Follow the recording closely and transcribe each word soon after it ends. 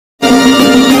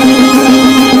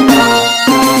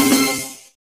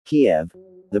Kiev.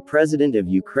 The president of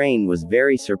Ukraine was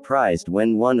very surprised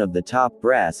when one of the top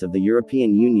brass of the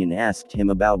European Union asked him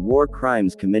about war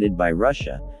crimes committed by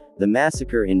Russia. The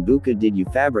massacre in Bucha, did you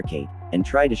fabricate, and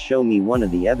try to show me one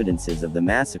of the evidences of the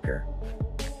massacre?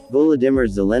 Volodymyr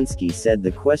Zelensky said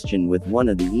the question with one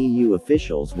of the EU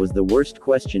officials was the worst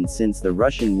question since the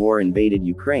Russian war invaded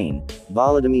Ukraine.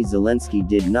 Volodymyr Zelensky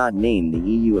did not name the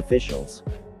EU officials.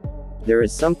 There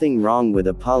is something wrong with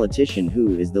a politician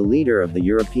who is the leader of the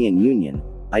European Union.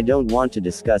 I don't want to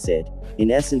discuss it.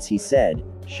 In essence, he said,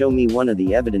 show me one of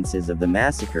the evidences of the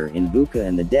massacre in Bucha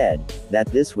and the dead, that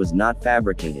this was not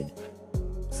fabricated.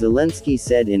 Zelensky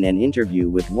said in an interview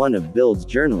with one of Bild's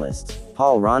journalists,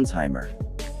 Paul Ronzheimer.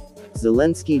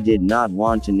 Zelensky did not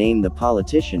want to name the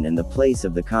politician and the place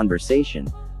of the conversation,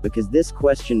 because this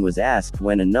question was asked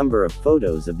when a number of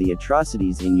photos of the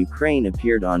atrocities in Ukraine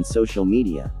appeared on social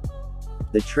media.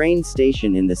 The train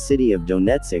station in the city of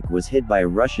Donetsk was hit by a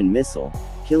Russian missile,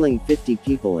 killing 50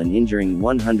 people and injuring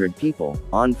 100 people,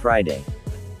 on Friday.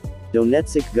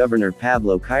 Donetsk Governor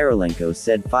Pavlo Kyrylenko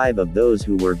said 5 of those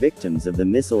who were victims of the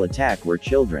missile attack were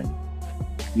children.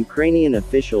 Ukrainian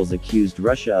officials accused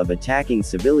Russia of attacking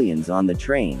civilians on the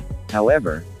train.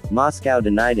 However, Moscow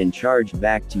denied and charged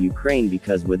back to Ukraine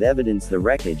because with evidence the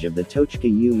wreckage of the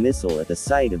Tochka-U missile at the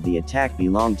site of the attack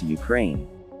belonged to Ukraine.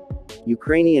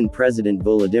 Ukrainian President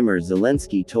Volodymyr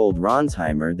Zelensky told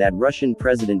Ronzheimer that Russian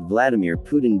President Vladimir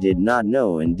Putin did not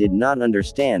know and did not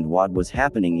understand what was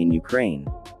happening in Ukraine.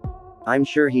 I'm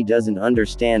sure he doesn't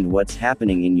understand what's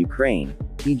happening in Ukraine.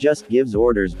 He just gives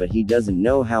orders, but he doesn't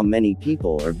know how many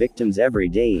people are victims every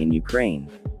day in Ukraine.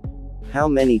 How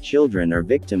many children are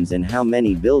victims and how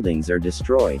many buildings are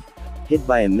destroyed. Hit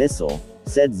by a missile,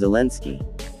 said Zelensky.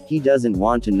 He doesn't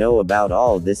want to know about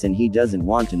all this and he doesn't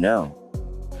want to know.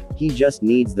 He just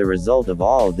needs the result of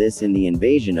all this in the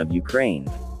invasion of Ukraine.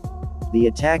 The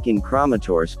attack in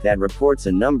Kramatorsk that reports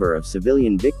a number of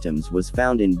civilian victims was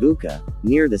found in Bucha,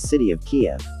 near the city of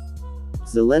Kiev.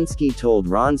 Zelensky told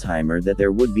Ronzheimer that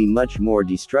there would be much more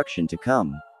destruction to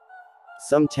come.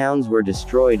 Some towns were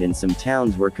destroyed and some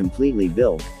towns were completely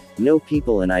built. No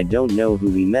people and I don't know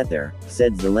who we met there,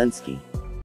 said Zelensky.